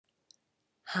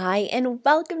Hi, and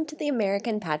welcome to the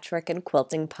American Patchwork and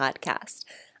Quilting Podcast.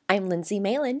 I'm Lindsay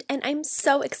Mayland, and I'm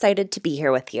so excited to be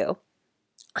here with you.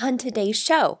 On today's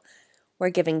show, we're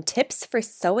giving tips for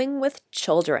sewing with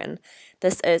children.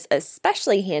 This is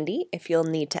especially handy if you'll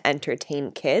need to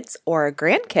entertain kids or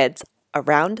grandkids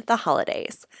around the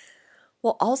holidays.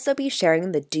 We'll also be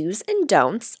sharing the do's and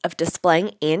don'ts of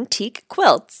displaying antique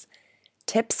quilts,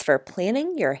 tips for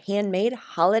planning your handmade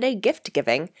holiday gift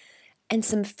giving, and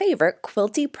some favorite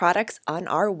quilty products on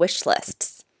our wish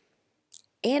lists.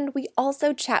 And we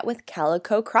also chat with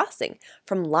Calico Crossing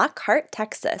from Lockhart,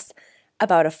 Texas,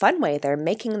 about a fun way they're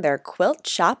making their quilt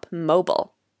shop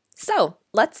mobile. So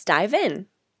let's dive in.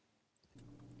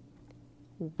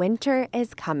 Winter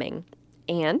is coming,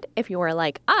 and if you are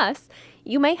like us,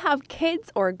 you may have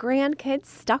kids or grandkids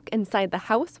stuck inside the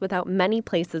house without many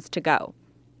places to go.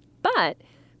 But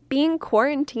being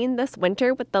quarantined this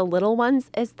winter with the little ones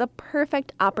is the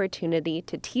perfect opportunity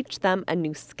to teach them a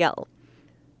new skill.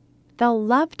 They'll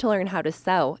love to learn how to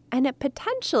sew, and it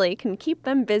potentially can keep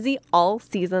them busy all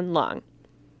season long.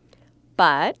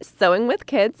 But sewing with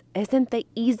kids isn't the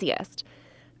easiest.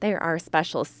 There are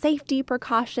special safety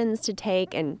precautions to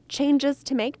take and changes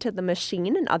to make to the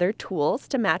machine and other tools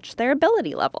to match their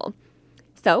ability level.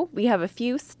 So we have a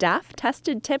few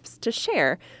staff-tested tips to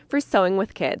share for sewing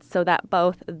with kids so that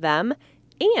both them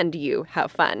and you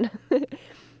have fun.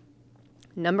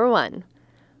 Number 1,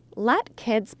 let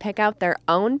kids pick out their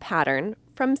own pattern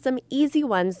from some easy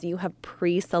ones you have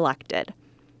pre-selected.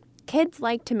 Kids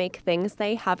like to make things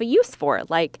they have a use for,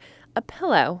 like a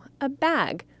pillow, a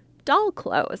bag, doll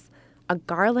clothes, a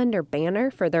garland or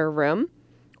banner for their room,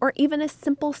 or even a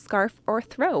simple scarf or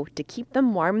throw to keep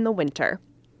them warm in the winter.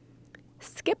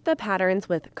 Skip the patterns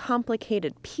with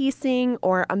complicated piecing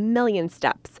or a million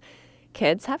steps.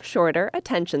 Kids have shorter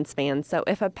attention spans, so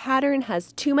if a pattern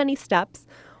has too many steps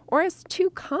or is too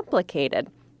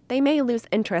complicated, they may lose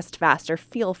interest fast or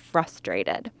feel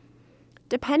frustrated.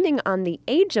 Depending on the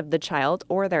age of the child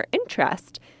or their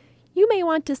interest, you may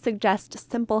want to suggest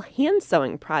simple hand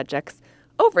sewing projects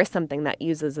over something that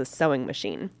uses a sewing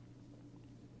machine.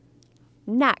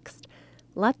 Next,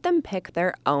 let them pick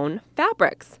their own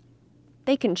fabrics.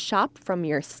 They can shop from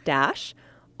your stash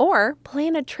or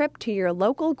plan a trip to your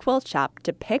local quilt shop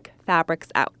to pick fabrics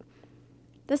out.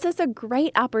 This is a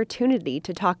great opportunity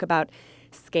to talk about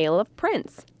scale of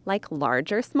prints, like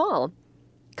large or small,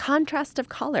 contrast of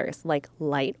colors, like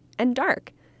light and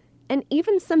dark, and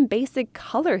even some basic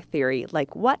color theory,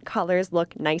 like what colors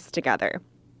look nice together.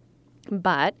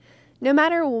 But no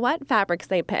matter what fabrics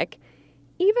they pick,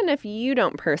 even if you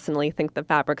don't personally think the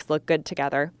fabrics look good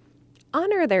together,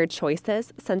 honor their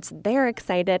choices since they're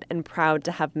excited and proud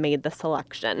to have made the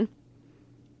selection.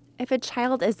 If a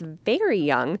child is very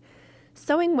young,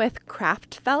 sewing with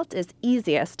craft felt is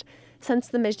easiest since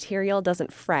the material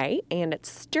doesn't fray and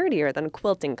it's sturdier than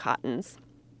quilting cottons.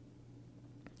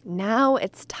 Now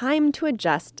it's time to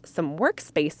adjust some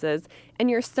workspaces in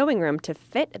your sewing room to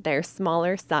fit their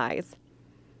smaller size.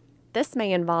 This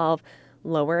may involve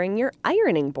lowering your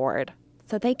ironing board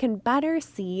so they can better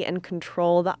see and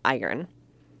control the iron,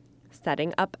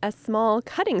 setting up a small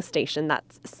cutting station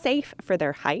that's safe for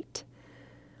their height,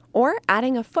 or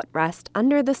adding a footrest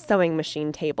under the sewing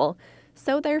machine table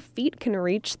so their feet can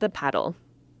reach the pedal.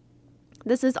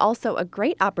 This is also a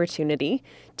great opportunity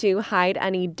to hide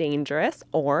any dangerous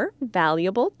or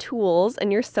valuable tools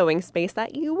in your sewing space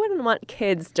that you wouldn't want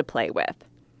kids to play with.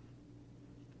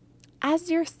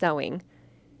 As you're sewing,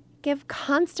 give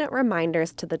constant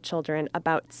reminders to the children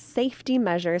about safety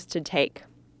measures to take.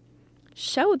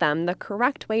 Show them the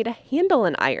correct way to handle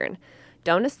an iron.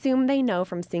 Don't assume they know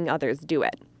from seeing others do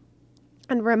it.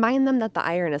 And remind them that the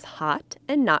iron is hot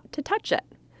and not to touch it.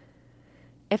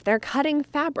 If they're cutting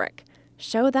fabric,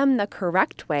 show them the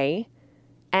correct way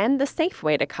and the safe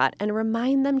way to cut, and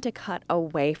remind them to cut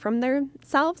away from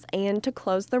themselves and to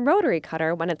close the rotary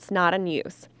cutter when it's not in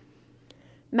use.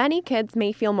 Many kids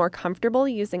may feel more comfortable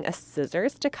using a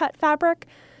scissors to cut fabric,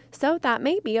 so that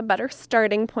may be a better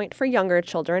starting point for younger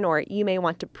children, or you may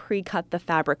want to pre-cut the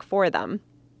fabric for them.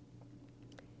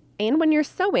 And when you're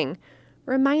sewing,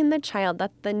 remind the child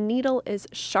that the needle is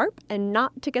sharp and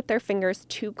not to get their fingers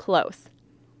too close.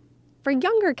 For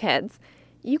younger kids,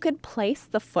 you could place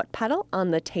the foot pedal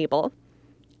on the table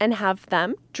and have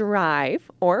them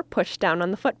drive or push down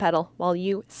on the foot pedal while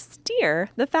you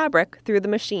steer the fabric through the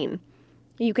machine.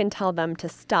 You can tell them to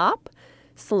stop,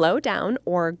 slow down,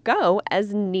 or go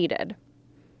as needed.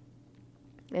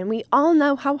 And we all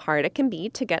know how hard it can be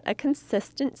to get a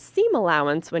consistent seam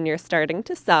allowance when you're starting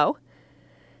to sew.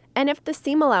 And if the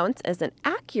seam allowance isn't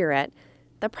accurate,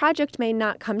 the project may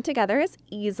not come together as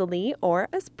easily or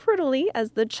as prettily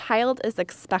as the child is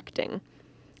expecting.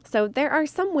 So there are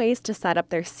some ways to set up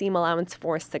their seam allowance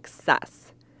for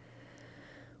success.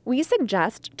 We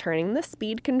suggest turning the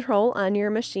speed control on your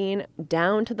machine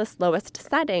down to the slowest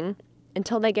setting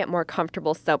until they get more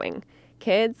comfortable sewing.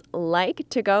 Kids like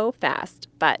to go fast,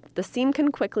 but the seam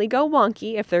can quickly go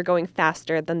wonky if they're going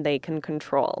faster than they can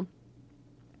control.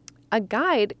 A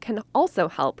guide can also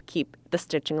help keep the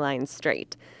stitching lines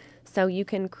straight, so you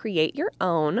can create your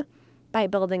own by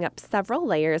building up several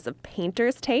layers of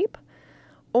painter's tape,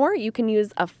 or you can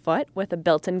use a foot with a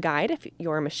built-in guide if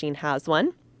your machine has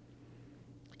one.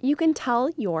 You can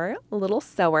tell your little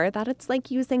sewer that it's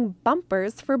like using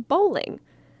bumpers for bowling.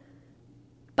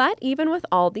 But even with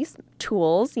all these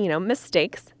tools,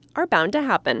 mistakes are bound to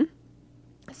happen.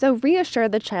 So reassure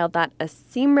the child that a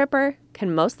seam ripper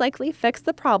can most likely fix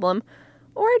the problem,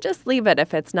 or just leave it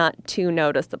if it's not too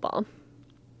noticeable.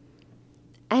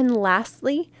 And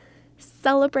lastly,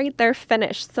 celebrate their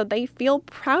finish so they feel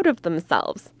proud of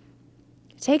themselves.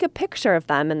 Take a picture of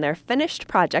them and their finished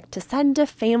project to send to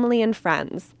family and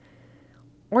friends.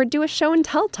 Or do a show and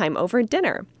tell time over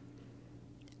dinner.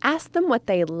 Ask them what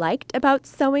they liked about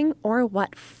sewing or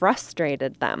what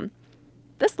frustrated them.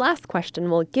 This last question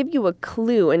will give you a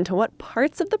clue into what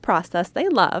parts of the process they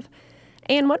love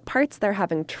and what parts they're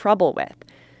having trouble with,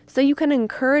 so you can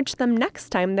encourage them next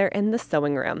time they're in the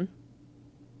sewing room.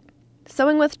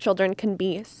 Sewing with children can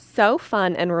be so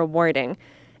fun and rewarding,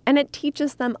 and it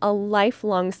teaches them a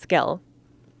lifelong skill.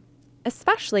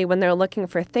 Especially when they're looking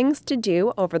for things to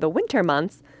do over the winter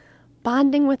months,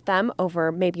 bonding with them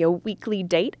over maybe a weekly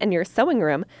date in your sewing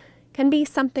room can be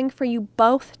something for you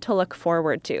both to look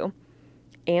forward to.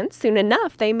 And soon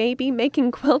enough, they may be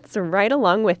making quilts right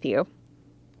along with you.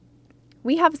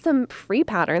 We have some free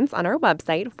patterns on our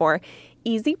website for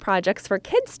easy projects for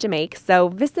kids to make, so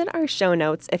visit our show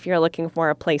notes if you're looking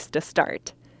for a place to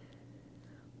start.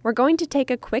 We're going to take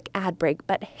a quick ad break,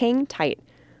 but hang tight.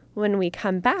 When we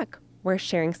come back, we're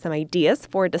sharing some ideas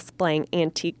for displaying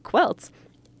antique quilts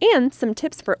and some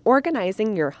tips for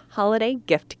organizing your holiday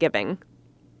gift giving.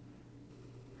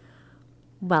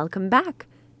 Welcome back.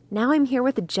 Now I'm here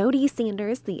with Jody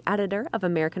Sanders, the editor of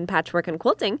American Patchwork and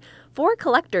Quilting, for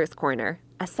Collector's Corner,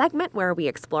 a segment where we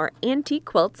explore antique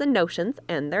quilts and notions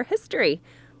and their history.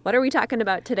 What are we talking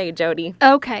about today, Jody?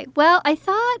 Okay, well, I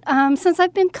thought since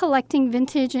I've been collecting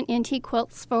vintage and antique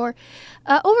quilts for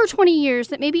over 20 years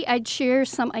that maybe I'd share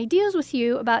some ideas with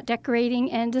you about decorating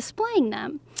and displaying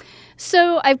them.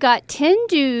 So I've got 10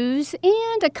 do's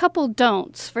and a couple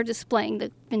don'ts for displaying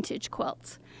the vintage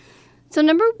quilts. So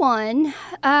number 1,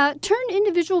 turn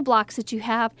individual blocks that you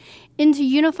have into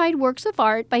unified works of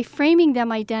art by framing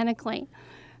them identically.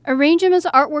 Arrange them as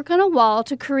artwork on a wall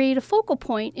to create a focal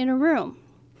point in a room.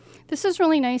 This is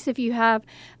really nice if you have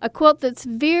a quilt that's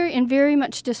very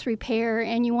much disrepair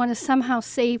and you want to somehow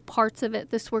save parts of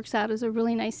it. This works out as a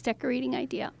really nice decorating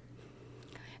idea.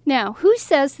 Now, who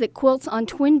says that quilts on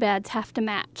twin beds have to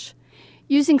match?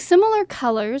 Using similar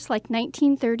colors like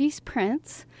 1930s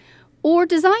prints or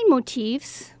design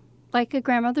motifs like a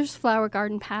grandmother's flower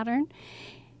garden pattern,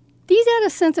 these add a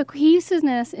sense of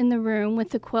cohesiveness in the room with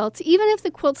the quilts, even if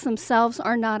the quilts themselves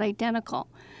are not identical.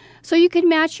 So you can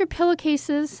match your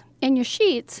pillowcases and your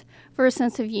sheets for a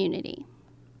sense of unity.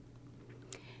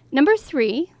 Number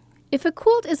 3, if a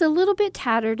quilt is a little bit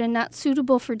tattered and not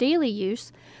suitable for daily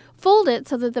use, fold it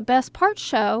so that the best parts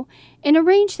show and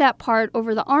arrange that part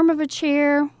over the arm of a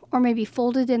chair or maybe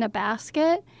fold it in a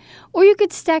basket, or you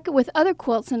could stack it with other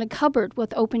quilts in a cupboard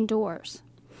with open doors.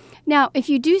 Now, if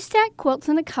you do stack quilts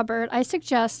in a cupboard, I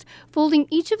suggest folding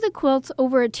each of the quilts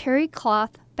over a terry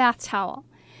cloth bath towel.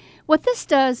 What this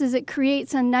does is it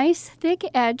creates a nice thick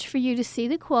edge for you to see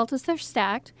the quilt as they're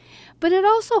stacked, but it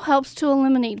also helps to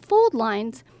eliminate fold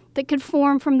lines that could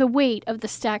form from the weight of the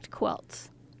stacked quilts.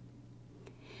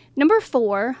 Number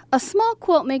 4, a small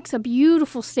quilt makes a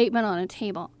beautiful statement on a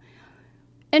table.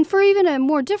 And for even a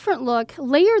more different look,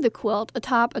 layer the quilt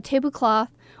atop a tablecloth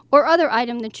or other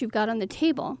item that you've got on the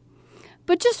table.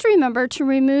 But just remember to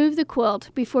remove the quilt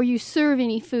before you serve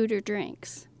any food or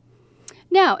drinks.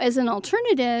 Now, as an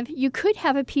alternative, you could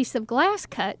have a piece of glass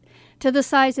cut to the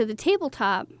size of the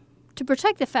tabletop to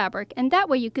protect the fabric, and that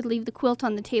way you could leave the quilt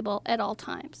on the table at all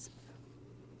times.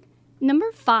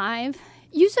 Number 5,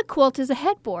 use a quilt as a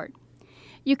headboard.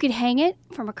 You could hang it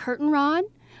from a curtain rod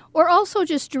or also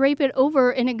just drape it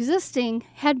over an existing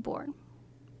headboard.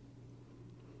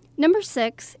 Number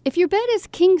 6, if your bed is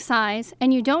king size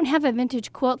and you don't have a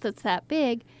vintage quilt that's that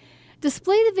big,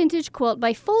 display the vintage quilt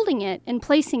by folding it and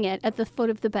placing it at the foot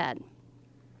of the bed.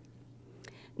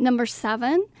 Number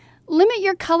 7, Limit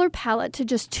your color palette to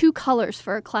just 2 colors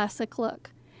for a classic look.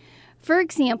 For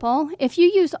example, if you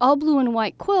use all blue and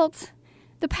white quilts,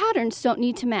 the patterns don't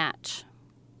need to match.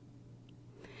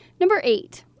 Number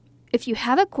 8. If you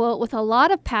have a quilt with a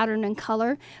lot of pattern and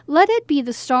color, let it be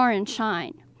the star and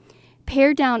shine.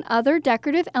 Pare down other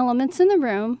decorative elements in the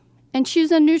room and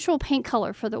choose a neutral paint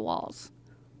color for the walls.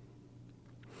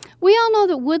 We all know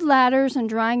that wood ladders and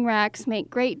drying racks make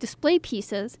great display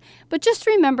pieces, but just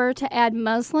remember to add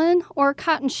muslin or a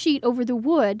cotton sheet over the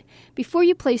wood before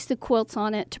you place the quilts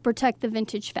on it to protect the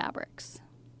vintage fabrics.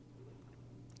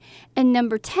 And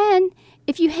number 10,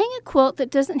 if you hang a quilt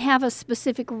that doesn't have a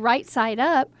specific right side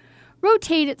up,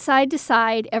 rotate it side to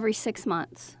side every 6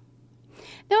 months.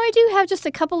 Now I do have just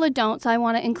a couple of don'ts I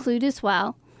want to include as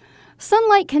well.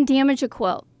 Sunlight can damage a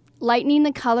quilt, lightening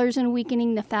the colors and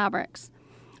weakening the fabrics.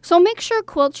 So make sure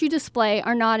quilts you display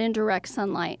are not in direct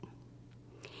sunlight.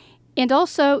 And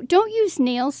also, don't use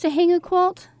nails to hang a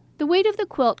quilt. The weight of the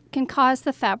quilt can cause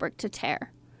the fabric to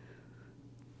tear.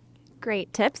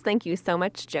 Great tips. Thank you so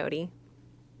much, Jody.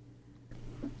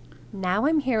 Now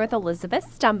I'm here with Elizabeth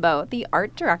Stumbo, the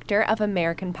art director of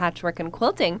American Patchwork and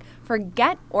Quilting, for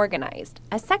Get Organized,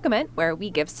 a segment where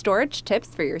we give storage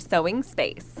tips for your sewing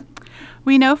space.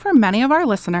 We know for many of our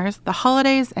listeners, the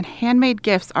holidays and handmade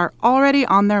gifts are already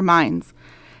on their minds.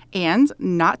 And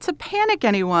not to panic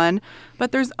anyone,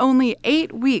 but there's only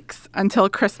 8 weeks until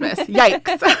Christmas.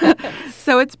 Yikes.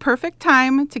 So it's perfect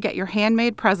time to get your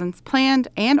handmade presents planned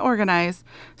and organized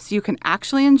so you can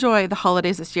actually enjoy the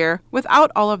holidays this year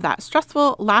without all of that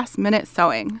stressful last-minute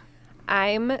sewing.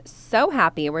 I'm so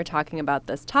happy we're talking about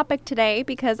this topic today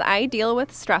because I deal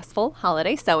with stressful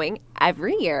holiday sewing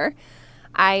every year.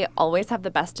 I always have the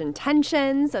best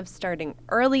intentions of starting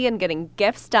early and getting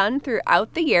gifts done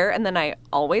throughout the year, and then I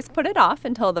always put it off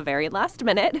until the very last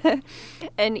minute.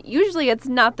 And usually it's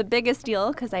not the biggest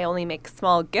deal because I only make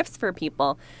small gifts for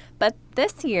people. But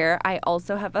this year, I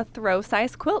also have a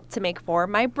throw-size quilt to make for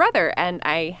my brother, and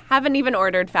I haven't even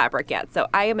ordered fabric yet, so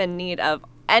I am in need of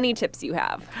any tips you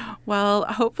have. Well,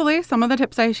 hopefully some of the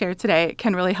tips I shared today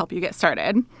can really help you get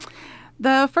started.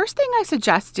 The first thing I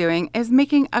suggest doing is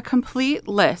making a complete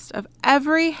list of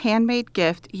every handmade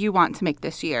gift you want to make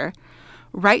this year.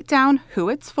 Write down who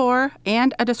it's for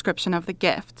and a description of the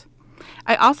gift.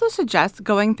 I also suggest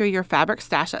going through your fabric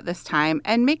stash at this time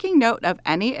and making note of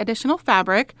any additional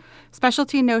fabric,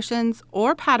 specialty notions,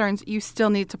 or patterns you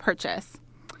still need to purchase.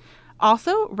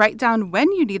 Also, write down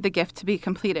when you need the gift to be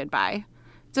completed by.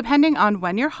 Depending on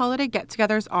when your holiday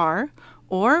get-togethers are,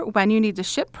 or when you need to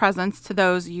ship presents to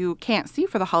those you can't see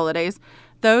for the holidays,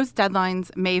 those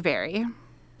deadlines may vary.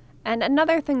 And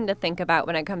another thing to think about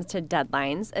when it comes to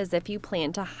deadlines is if you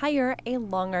plan to hire a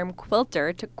long-arm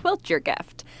quilter to quilt your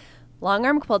gift.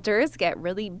 Long-arm quilters get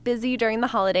really busy during the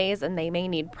holidays and they may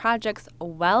need projects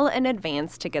well in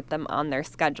advance to get them on their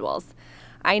schedules.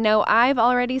 I know I've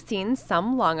already seen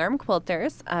some long-arm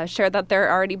quilters share that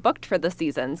they're already booked for the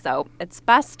season, so it's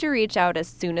best to reach out as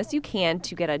soon as you can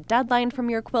to get a deadline from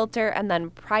your quilter and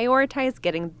then prioritize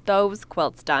getting those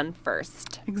quilts done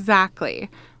first.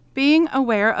 Exactly. Being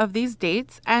aware of these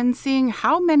dates and seeing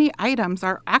how many items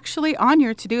are actually on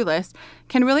your to-do list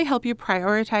can really help you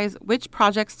prioritize which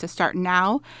projects to start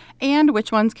now and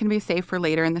which ones can be saved for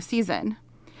later in the season.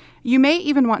 You may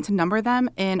even want to number them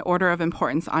in order of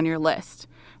importance on your list.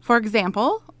 For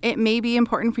example, it may be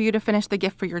important for you to finish the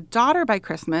gift for your daughter by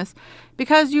Christmas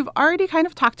because you've already kind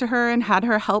of talked to her and had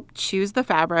her help choose the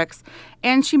fabrics,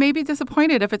 and she may be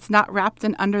disappointed if it's not wrapped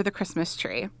in under the Christmas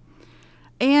tree.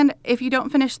 And if you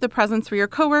don't finish the presents for your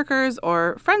coworkers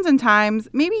or friends in time,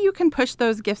 maybe you can push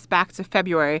those gifts back to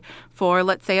February for,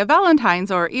 let's say, a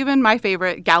Valentine's or even my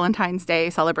favorite, Galentine's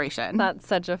Day celebration. That's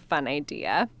such a fun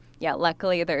idea. Yeah,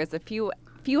 luckily there's a few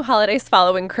holidays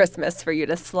following Christmas for you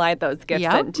to slide those gifts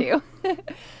into.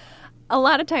 A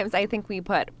lot of times I think we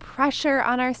put pressure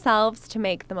on ourselves to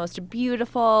make the most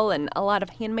beautiful and a lot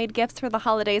of handmade gifts for the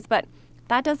holidays, but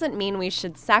that doesn't mean we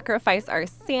should sacrifice our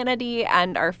sanity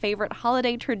and our favorite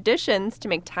holiday traditions to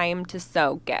make time to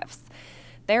sew gifts.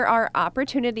 There are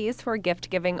opportunities for gift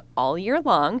giving all year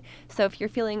long, so if you're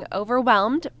feeling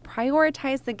overwhelmed,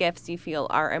 prioritize the gifts you feel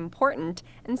are important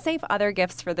and save other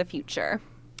gifts for the future.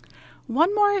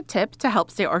 One more tip to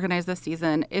help stay organized this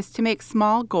season is to make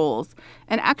small goals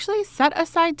and actually set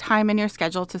aside time in your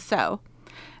schedule to sew.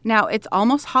 Now, it's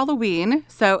almost Halloween,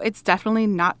 so it's definitely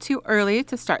not too early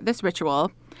to start this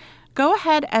ritual. Go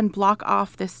ahead and block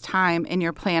off this time in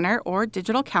your planner or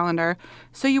digital calendar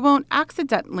so you won't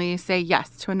accidentally say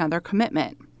yes to another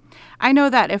commitment. I know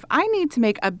that if I need to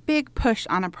make a big push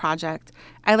on a project,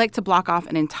 I like to block off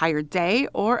an entire day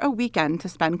or a weekend to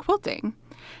spend quilting.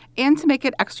 And to make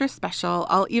it extra special,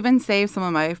 I'll even save some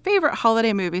of my favorite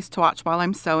holiday movies to watch while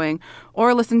I'm sewing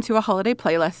or listen to a holiday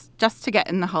playlist just to get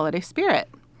in the holiday spirit.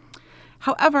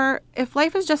 However, if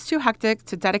life is just too hectic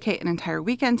to dedicate an entire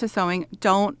weekend to sewing,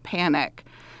 don't panic.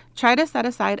 Try to set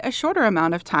aside a shorter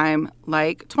amount of time,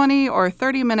 like 20 or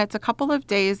 30 minutes a couple of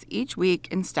days each week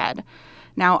instead.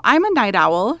 Now, I'm a night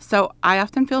owl, so I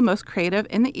often feel most creative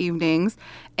in the evenings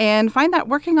and find that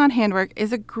working on handwork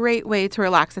is a great way to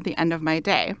relax at the end of my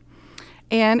day.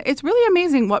 And it's really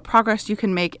amazing what progress you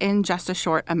can make in just a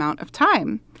short amount of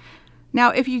time. Now,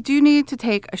 if you do need to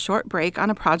take a short break on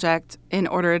a project in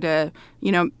order to,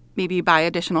 maybe buy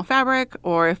additional fabric,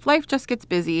 or if life just gets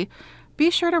busy, be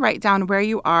sure to write down where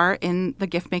you are in the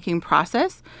gift-making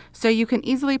process so you can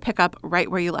easily pick up right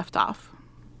where you left off.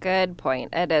 Good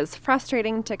point. It is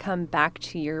frustrating to come back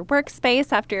to your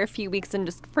workspace after a few weeks and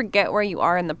just forget where you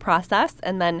are in the process,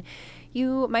 and then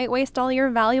you might waste all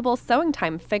your valuable sewing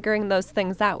time figuring those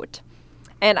things out.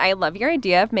 And I love your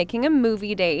idea of making a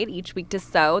movie date each week to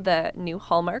sew. The new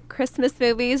Hallmark Christmas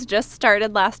movies just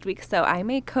started last week, so I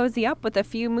may cozy up with a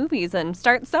few movies and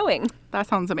start sewing. That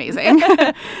sounds amazing.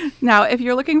 Now, if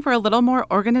you're looking for a little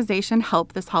more organization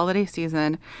help this holiday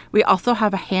season, we also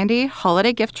have a handy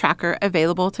holiday gift tracker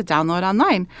available to download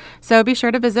online. So be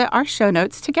sure to visit our show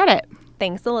notes to get it.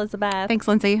 Thanks, Elizabeth. Thanks,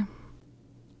 Lindsay.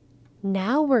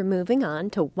 Now we're moving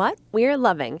on to what we're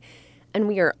loving. And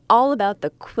we are all about the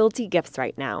quilty gifts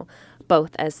right now,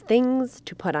 both as things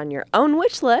to put on your own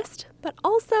wish list, but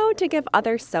also to give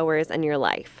other sewers in your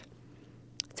life.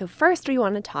 So first, we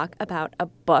want to talk about a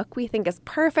book we think is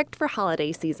perfect for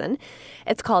holiday season.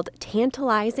 It's called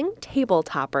Tantalizing Table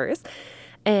Toppers,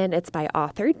 and it's by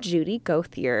author Judy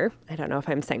Gauthier. I don't know if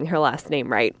I'm saying her last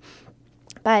name right,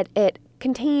 but it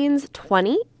contains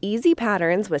 20 easy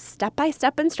patterns with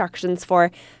step-by-step instructions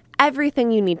for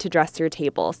everything you need to dress your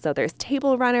table. So there's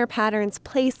table runner patterns,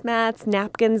 placemats,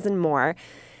 napkins, and more.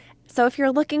 So if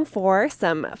you're looking for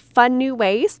some fun new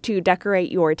ways to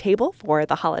decorate your table for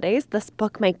the holidays, this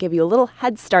book might give you a little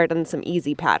head start on some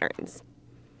easy patterns.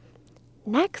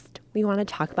 Next, we want to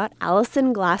talk about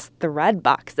Alison Glass thread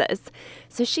boxes.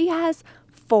 So she has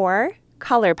 4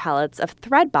 color palettes of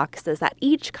thread boxes that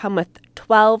each come with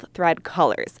 12 thread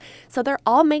colors. So they're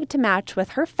all made to match with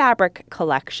her fabric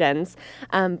collections,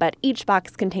 but each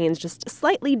box contains just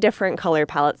slightly different color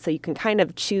palettes, so you can kind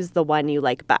of choose the one you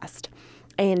like best.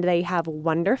 And they have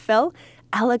Wonderfill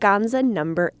Eleganza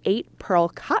number 8 pearl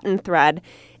cotton thread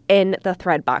in the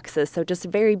thread boxes. So just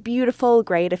very beautiful,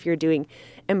 great if you're doing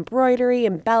embroidery,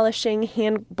 embellishing,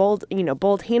 bold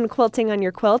hand quilting on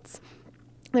your quilts.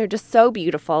 They're just so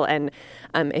beautiful, and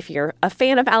if you're a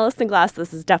fan of Alison Glass,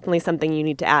 this is definitely something you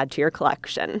need to add to your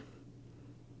collection.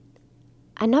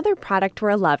 Another product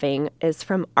we're loving is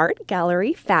from Art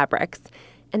Gallery Fabrics,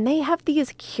 and they have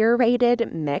these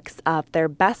curated mix of their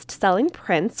best-selling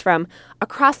prints from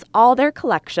across all their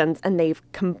collections, and they've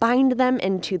combined them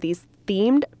into these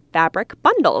themed fabric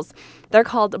bundles. They're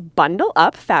called Bundle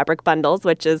Up Fabric Bundles,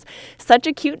 which is such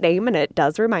a cute name, and it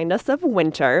does remind us of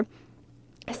winter.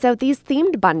 So these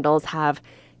themed bundles have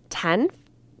 10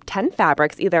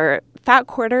 fabrics, either fat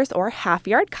quarters or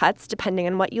half-yard cuts, depending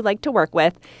on what you like to work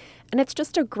with. And it's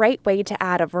just a great way to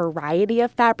add a variety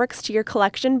of fabrics to your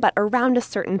collection, but around a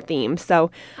certain theme.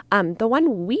 So the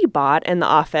one we bought in the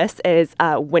office is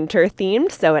winter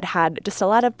themed. So it had just a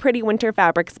lot of pretty winter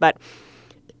fabrics, but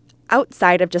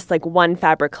outside of just like one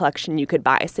fabric collection you could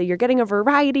buy. So you're getting a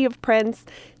variety of prints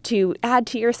to add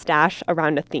to your stash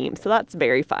around a theme. So that's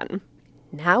very fun.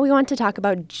 Now we want to talk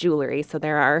about jewelry. So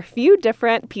there are a few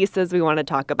different pieces we want to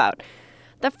talk about.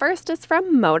 The first is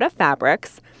from Moda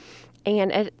Fabrics,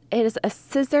 and it is a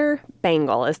scissor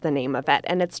bangle is the name of it.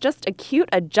 And it's just a cute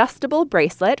adjustable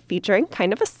bracelet featuring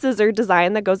kind of a scissor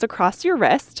design that goes across your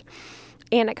wrist.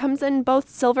 And it comes in both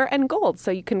silver and gold,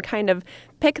 so you can kind of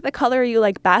pick the color you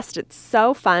like best. It's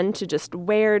so fun to just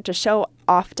wear to show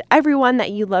off to everyone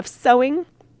that you love sewing.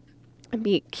 It'd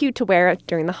be cute to wear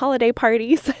during the holiday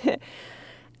parties.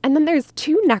 And then there's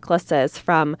 2 necklaces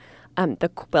from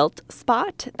the Quilt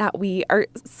Spot that we are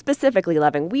specifically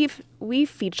loving. We've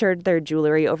featured their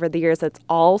jewelry over the years. It's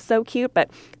all so cute, but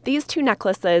these 2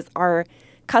 necklaces are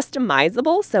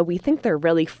customizable, so we think they're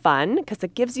really fun because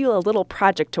it gives you a little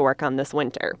project to work on this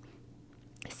winter.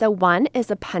 So one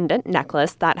is a pendant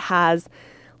necklace that has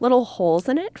little holes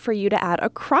in it for you to add a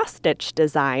cross-stitch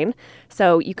design.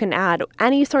 So you can add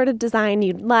any sort of design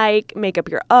you'd like, make up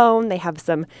your own. They have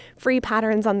some free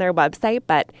patterns on their website,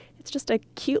 but it's just a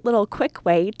cute little quick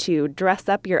way to dress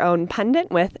up your own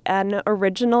pendant with an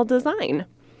original design.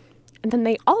 And then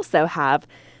they also have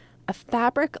a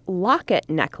fabric locket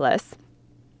necklace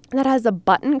that has a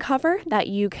button cover that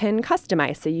you can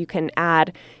customize. So you can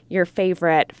add your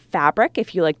favorite fabric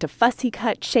if you like to fussy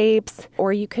cut shapes,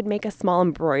 or you could make a small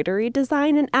embroidery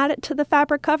design and add it to the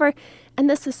fabric cover. And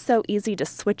this is so easy to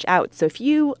switch out. So if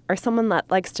you are someone that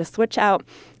likes to switch out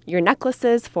your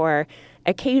necklaces for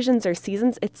occasions or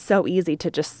seasons, it's so easy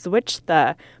to just switch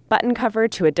the button cover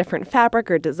to a different fabric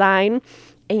or design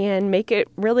and make it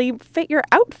really fit your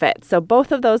outfit. So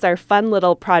both of those are fun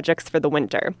little projects for the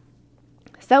winter.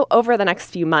 So over the next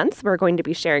few months, we're going to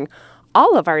be sharing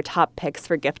all of our top picks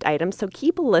for gift items, so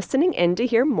keep listening in to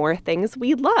hear more things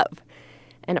we love.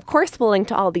 And of course, we'll link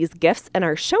to all these gifts in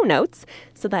our show notes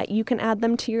so that you can add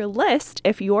them to your list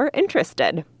if you're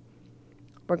interested.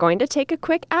 We're going to take a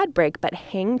quick ad break, but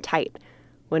hang tight.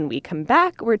 When we come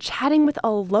back, we're chatting with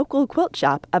a local quilt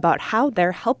shop about how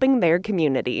they're helping their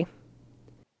community.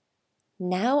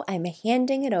 Now I'm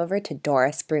handing it over to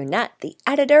Doris Brunette, the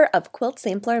editor of Quilt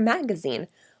Sampler magazine,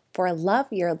 for Love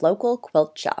Your Local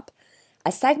Quilt Shop,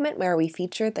 a segment where we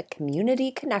feature the community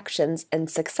connections and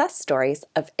success stories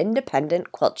of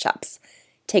independent quilt shops.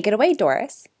 Take it away,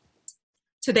 Doris.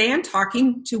 Today I'm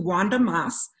talking to Wanda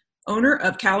Moss, owner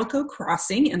of Calico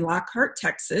Crossing in Lockhart,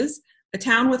 Texas, a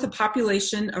town with a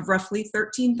population of roughly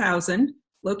 13,000,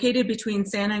 located between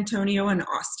San Antonio and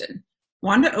Austin.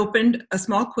 Wanda opened a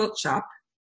small quilt shop,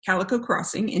 Calico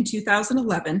Crossing, in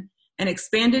 2011 and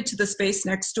expanded to the space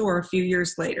next door a few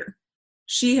years later.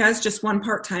 She has just one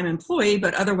part-time employee,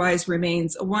 but otherwise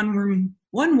remains a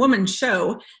one-woman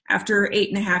show after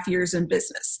 8.5 years in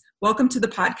business. Welcome to the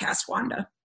podcast, Wanda.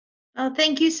 Oh,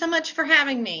 thank you so much for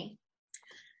having me.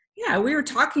 Yeah, we were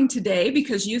talking today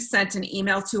because you sent an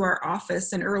email to our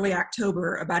office in early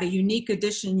October about a unique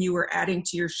addition you were adding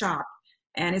to your shop.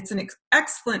 And it's an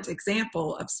excellent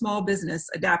example of small business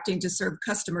adapting to serve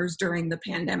customers during the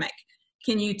pandemic.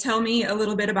 Can you tell me a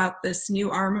little bit about this new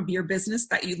arm of your business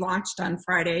that you launched on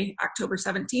Friday, October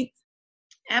 17th?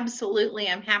 Absolutely,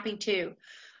 I'm happy to.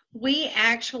 We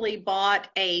actually bought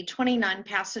a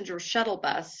 29-passenger shuttle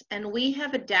bus, and we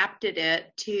have adapted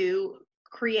it to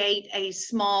create a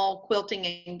small quilting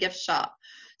and gift shop.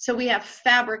 So we have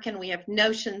fabric and we have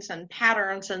notions and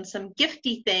patterns and some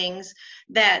gifty things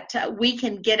that we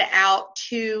can get out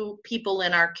to people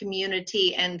in our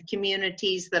community and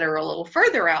communities that are a little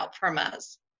further out from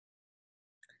us.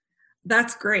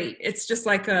 That's great. It's just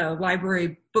like a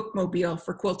library bookmobile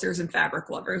for quilters and fabric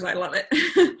lovers. I love it.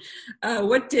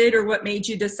 What made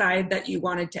you decide that you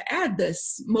wanted to add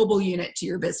this mobile unit to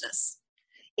your business?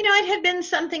 You know, it had been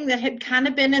something that had kind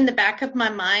of been in the back of my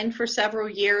mind for several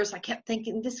years. I kept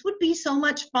thinking this would be so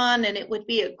much fun and it would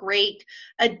be a great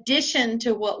addition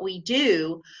to what we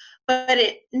do, but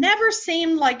it never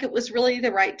seemed like it was really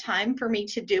the right time for me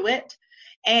to do it.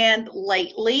 And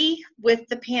lately, with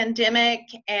the pandemic,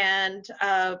 and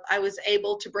I was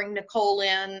able to bring Nicole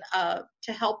in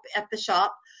to help at the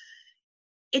shop,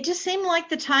 it just seemed like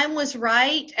the time was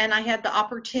right, and I had the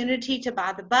opportunity to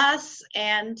buy the bus,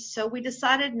 and so we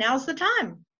decided now's the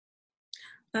time.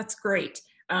 That's great.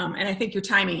 And I think your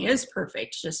timing is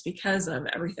perfect just because of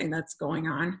everything that's going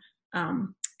on.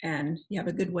 And you have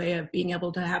a good way of being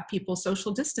able to have people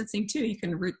social distancing too. You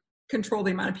can control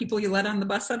the amount of people you let on the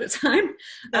bus at a time.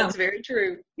 That's very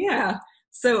true. Yeah.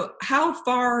 So how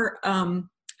far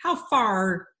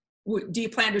do you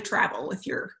plan to travel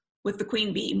with the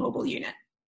Queen Bee mobile unit?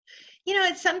 You know,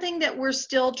 it's something that we're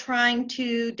still trying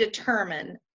to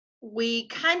determine. We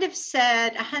kind of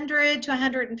said 100 to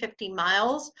 150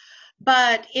 miles,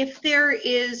 but if there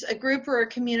is a group or a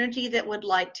community that would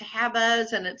like to have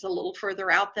us and it's a little further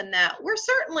out than that, we're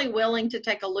certainly willing to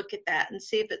take a look at that and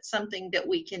see if it's something that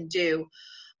we can do.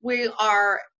 We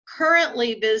are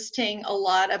currently visiting a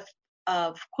lot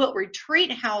of quilt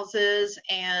retreat houses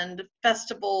and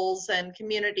festivals and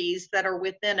communities that are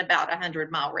within about a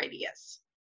 100-mile radius.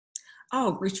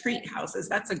 Oh, retreat houses.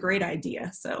 That's a great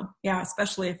idea. So yeah,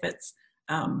 especially if it's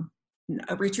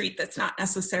a retreat that's not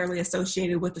necessarily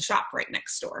associated with the shop right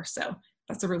next door. So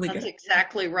that's a really good. That's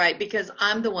exactly right, because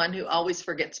I'm the one who always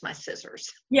forgets my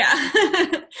scissors. Yeah.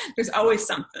 There's always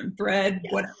something, thread,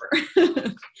 yes.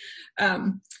 Whatever.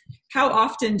 How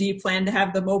often do you plan to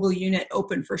have the mobile unit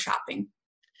open for shopping?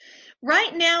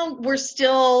 Right now, we're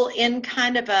still in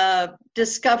kind of a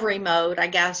discovery mode, I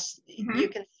guess you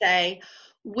can say.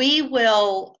 We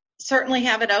will certainly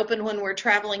have it open when we're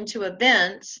traveling to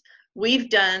events. We've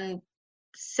done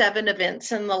 7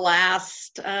 events in the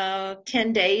last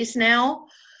 10 days now,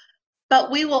 but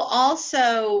we will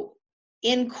also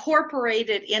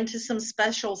incorporate it into some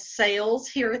special sales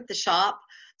here at the shop.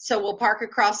 So we'll park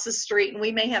across the street and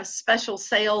we may have special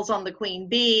sales on the Queen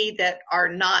Bee that are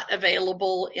not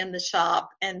available in the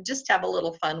shop and just have a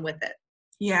little fun with it.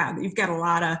 Yeah, you've got a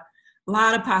lot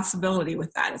of possibility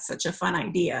with that. It's such a fun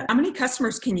idea. How many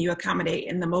customers can you accommodate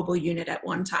in the mobile unit at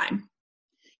one time?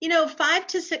 5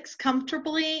 to 6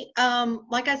 comfortably.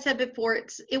 Like I said before,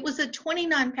 it was a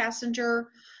 29 passenger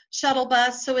shuttle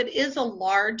bus, so it is a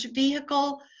large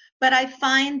vehicle. But I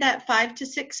find that 5 to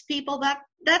 6 people,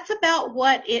 that's about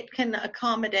what it can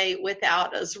accommodate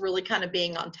without us really kind of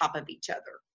being on top of each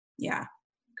other. Yeah.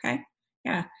 Okay.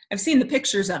 Yeah, I've seen the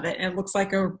pictures of it, and it looks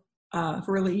like a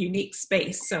really unique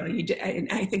space. So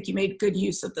I think you made good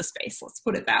use of the space. Let's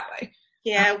put it that way.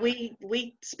 Yeah,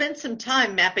 we spent some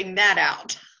time mapping that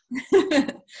out.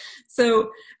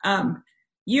 So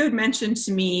you had mentioned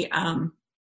to me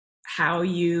how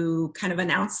you kind of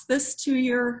announced this to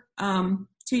your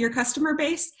customer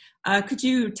base. Could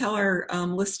you tell our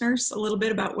listeners a little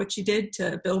bit about what you did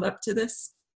to build up to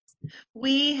this?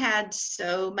 We had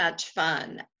so much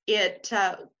fun.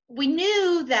 We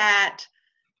knew that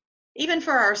even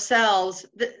for ourselves,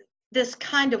 this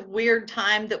kind of weird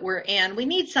time that we're in, we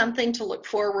need something to look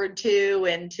forward to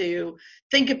and to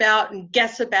think about and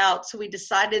guess about. So we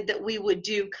decided that we would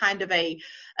do kind of a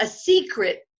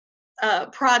secret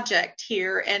project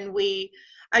here. And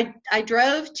I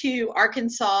drove to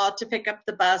Arkansas to pick up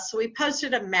the bus. So we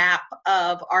posted a map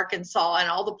of Arkansas and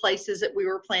all the places that we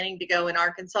were planning to go in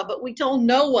Arkansas, but we told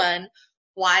no one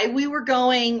why we were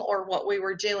going or what we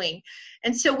were doing.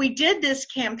 And so we did this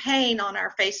campaign on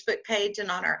our Facebook page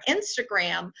and on our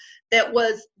Instagram that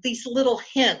was these little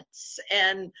hints.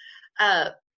 And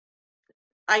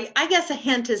I guess a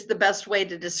hint is the best way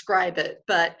to describe it,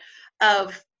 but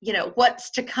of,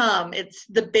 what's to come. It's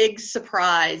the big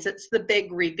surprise. It's the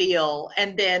big reveal.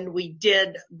 And then we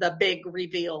did the big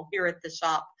reveal here at the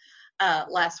shop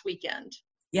last weekend.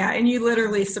 Yeah, and you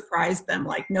literally surprised them,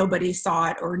 like nobody saw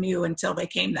it or knew until they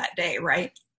came that day,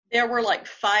 right? There were like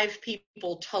 5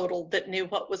 people total that knew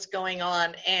what was going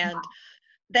on, and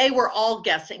they were all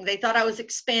guessing. They thought I was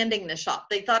expanding the shop.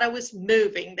 They thought I was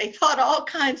moving. They thought all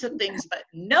kinds of things, but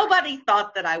nobody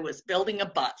thought that I was building a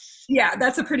bus. Yeah,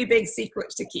 that's a pretty big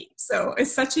secret to keep. So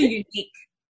it's such a unique,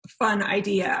 fun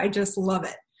idea. I just love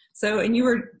it. So, and you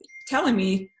were telling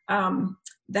me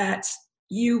that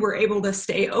you were able to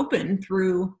stay open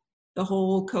through the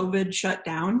whole COVID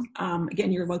shutdown. Again,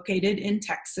 you're located in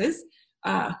Texas.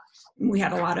 We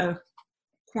had a lot of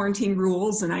quarantine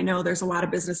rules, and I know there's a lot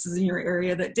of businesses in your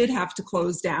area that did have to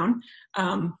close down.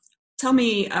 Tell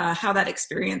me how that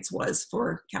experience was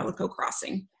for Calico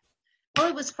Crossing. Well,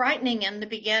 it was frightening in the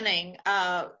beginning.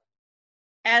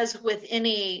 As with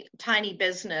any tiny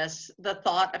business, the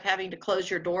thought of having to close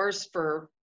your doors for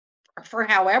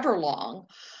however long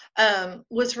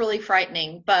was really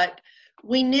frightening. But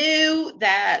we knew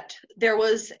that there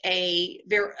was a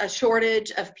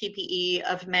shortage of PPE,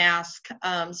 of masks,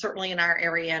 certainly in our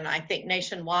area and I think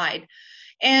nationwide.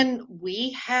 And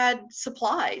we had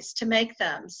supplies to make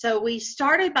them. So we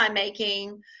started by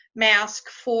making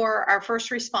masks for our first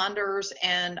responders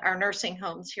and our nursing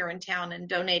homes here in town and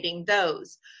donating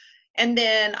those. And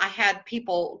then I had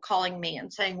people calling me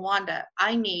and saying, Wanda,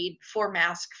 I need 4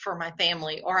 masks for my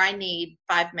family, or I need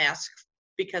 5 masks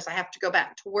because I have to go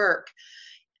back to work.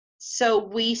 So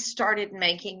we started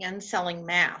making and selling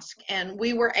masks, and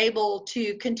we were able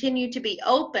to continue to be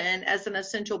open as an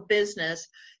essential business,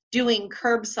 doing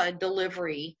curbside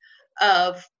delivery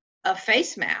of a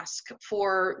face mask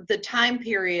for the time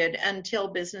period until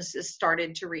businesses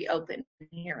started to reopen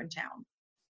here in town.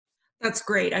 That's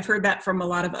great. I've heard that from a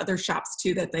lot of other shops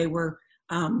too, that they were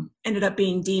ended up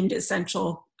being deemed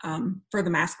essential for the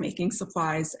mask making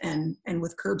supplies, and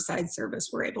with curbside service,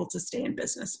 we're able to stay in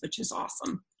business, which is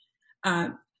awesome.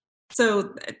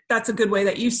 So that's a good way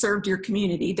that you served your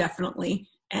community, definitely.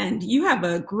 And you have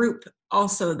a group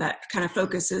also that kind of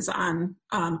focuses on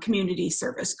community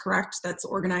service, correct? That's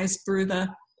organized through the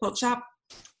quilt shop?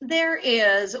 There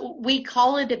is. We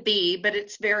call it a bee, but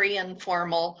it's very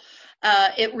informal.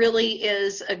 It really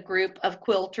is a group of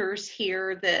quilters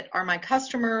here that are my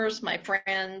customers, my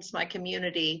friends, my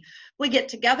community. We get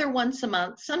together once a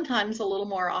month, sometimes a little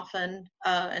more often,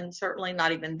 and certainly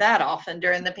not even that often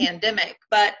during the pandemic.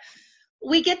 But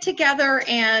we get together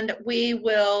and we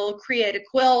will create a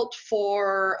quilt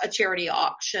for a charity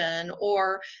auction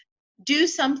or do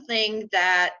something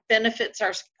that benefits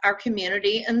our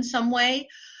community in some way.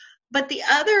 But the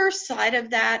other side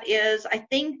of that is, I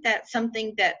think that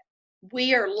something that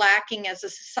we are lacking as a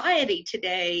society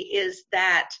today is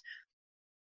that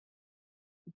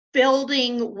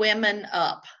building women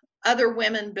up, other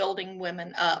women building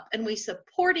women up, and we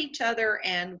support each other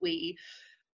and we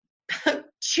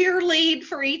cheerlead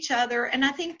for each other. And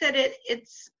I think that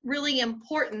it's really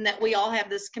important that we all have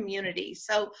this community.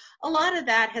 So a lot of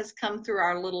that has come through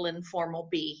our little informal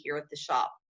bee here at the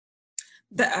shop.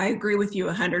 I agree with you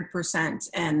 100%.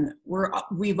 And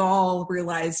we've all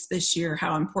realized this year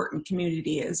how important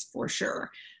community is, for sure.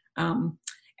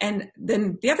 And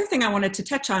then the other thing I wanted to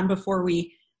touch on before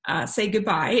we say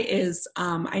goodbye is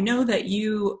I know that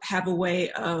you have a way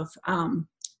of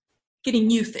getting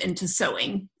youth into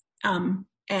sewing.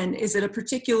 And is it a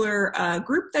particular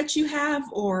group that you have,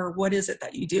 or what is it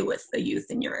that you do with the youth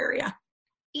in your area?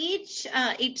 Each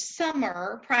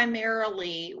summer,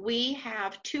 primarily, we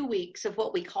have 2 weeks of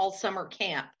what we call summer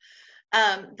camp.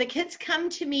 The kids come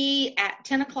to me at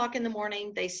 10 o'clock in the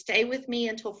morning. They stay with me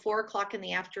until 4 o'clock in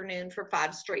the afternoon for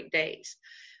 5 straight days.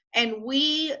 And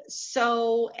we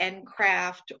sew and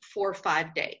craft for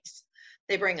 5 days.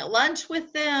 They bring a lunch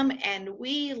with them, and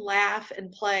we laugh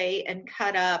and play and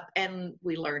cut up, and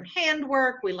we learn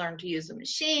handwork. We learn to use a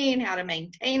machine, how to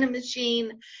maintain a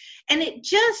machine. And it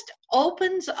just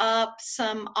opens up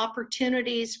some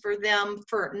opportunities for them,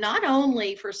 for not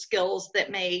only for skills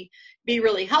that may be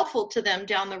really helpful to them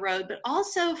down the road, but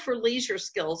also for leisure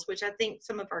skills, which I think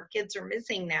some of our kids are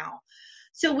missing now.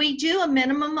 So we do a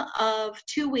minimum of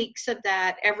 2 weeks of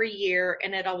that every year,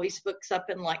 and it always books up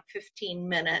in like 15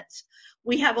 minutes.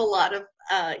 We have a lot of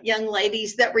young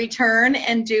ladies that return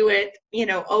and do it,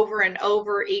 over and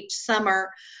over each summer,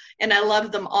 and I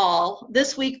love them all.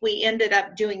 This week we ended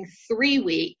up doing 3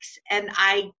 weeks, and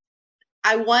I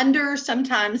wonder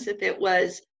sometimes if it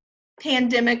was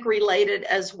pandemic related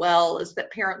as well, as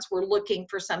that parents were looking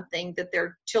for something that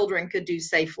their children could do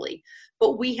safely.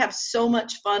 But we have so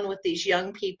much fun with these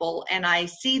young people, and I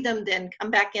see them then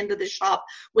come back into the shop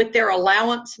with their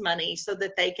allowance money so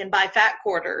that they can buy fat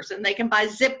quarters and they can buy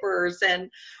zippers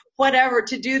and whatever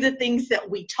to do the things that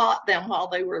we taught them while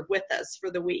they were with us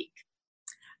for the week.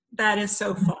 That is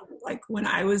so fun. Like when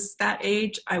I was that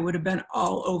age, I would have been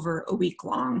all over a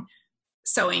week-long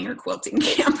sewing or quilting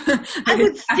camp. I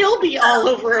would still be all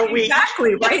over a week.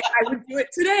 Exactly, right? I would do it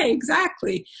today,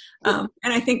 exactly. And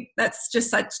I think that's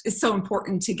just it's so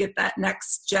important to get that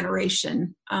next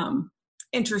generation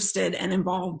interested and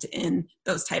involved in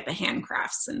those type of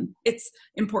handcrafts. And it's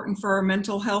important for our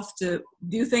mental health to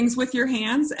do things with your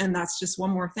hands, and that's just one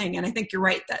more thing. And I think you're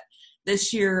right that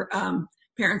this year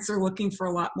parents are looking for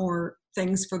a lot more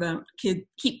things for them, keep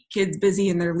kids busy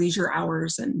in their leisure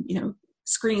hours, and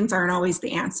screens aren't always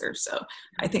the answer. So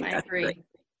I think that's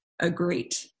a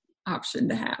great option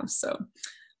to have. So,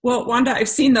 well, Wanda, I've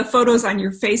seen the photos on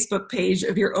your Facebook page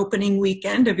of your opening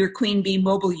weekend of your Queen Bee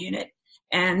mobile unit,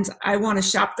 and I want to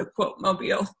shop the Quilt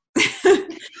Mobile.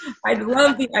 I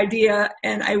love the idea,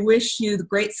 and I wish you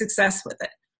great success with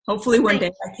it. Hopefully one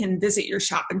day I can visit your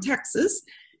shop in Texas.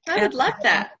 I would love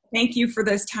that. Thank you for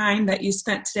this time that you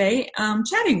spent today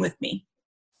chatting with me.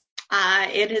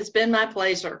 It has been my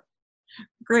pleasure.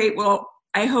 Great. Well,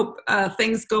 I hope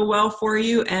things go well for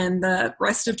you, and the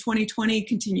rest of 2020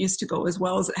 continues to go as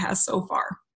well as it has so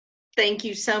far. Thank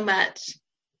you so much.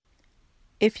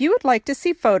 If you would like to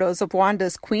see photos of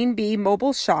Wanda's Queen Bee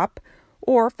mobile shop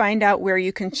or find out where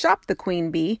you can shop the Queen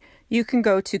Bee, you can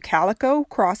go to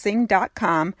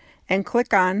calicocrossing.com and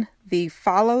click on the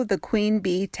Follow the Queen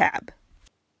Bee tab.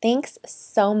 Thanks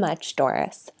so much,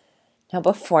 Doris. Now,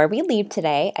 before we leave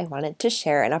today, I wanted to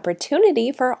share an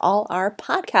opportunity for all our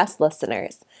podcast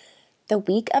listeners. The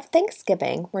week of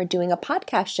Thanksgiving, we're doing a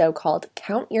podcast show called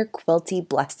Count Your Quilty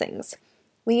Blessings.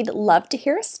 We'd love to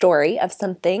hear a story of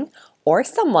something or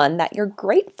someone that you're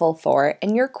grateful for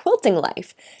in your quilting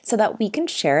life so that we can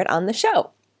share it on the show.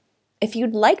 If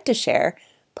you'd like to share,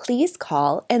 please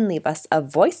call and leave us a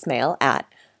voicemail at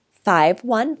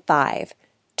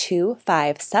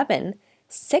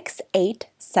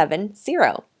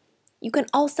 515-257-6870. You can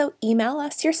also email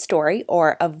us your story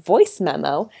or a voice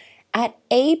memo at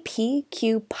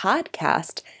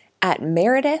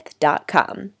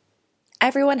apqpodcast@meredith.com.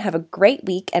 Everyone have a great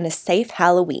week and a safe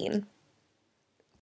Halloween.